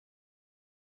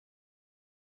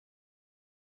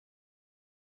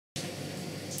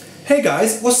Hey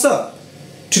guys, what's up?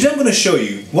 Today I'm going to show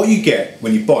you what you get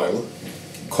when you boil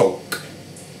Coke.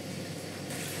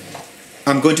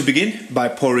 I'm going to begin by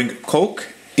pouring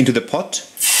Coke into the pot.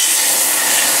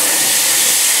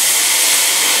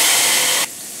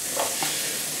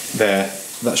 There,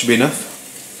 that should be enough.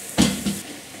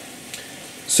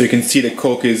 So you can see the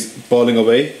Coke is boiling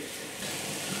away,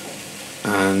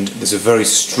 and there's a very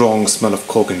strong smell of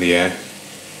Coke in the air.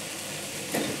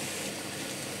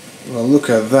 Well, look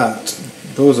at that.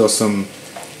 Those are some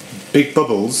big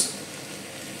bubbles.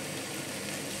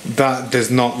 That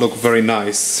does not look very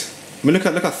nice. I mean, look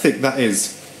how thick that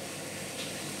is.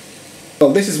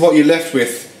 Well, this is what you're left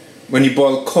with when you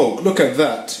boil Coke. Look at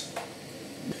that.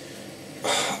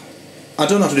 I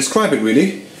don't know how to describe it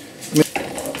really.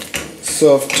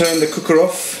 So I've turned the cooker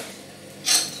off.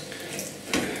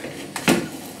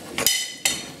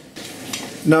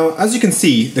 Now, as you can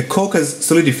see, the Coke has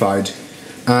solidified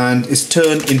and is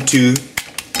turned into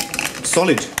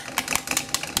solid.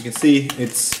 You can see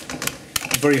it's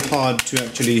very hard to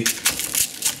actually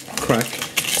crack.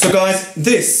 So guys,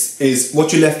 this is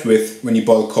what you're left with when you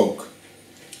boil Coke.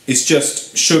 It's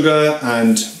just sugar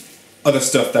and other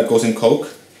stuff that goes in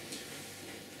Coke.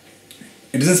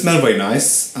 It doesn't smell very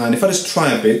nice, and if I just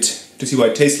try a bit to see what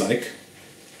it tastes like.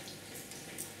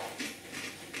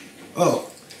 Oh,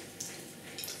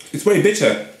 it's very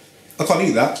bitter. I can't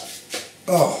eat that.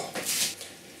 Oh.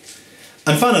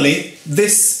 And finally,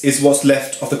 this is what's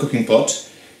left of the cooking pot.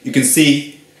 You can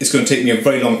see it's going to take me a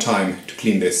very long time to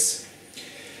clean this.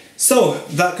 So,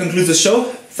 that concludes the show.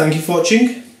 Thank you for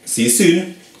watching. See you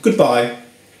soon. Goodbye.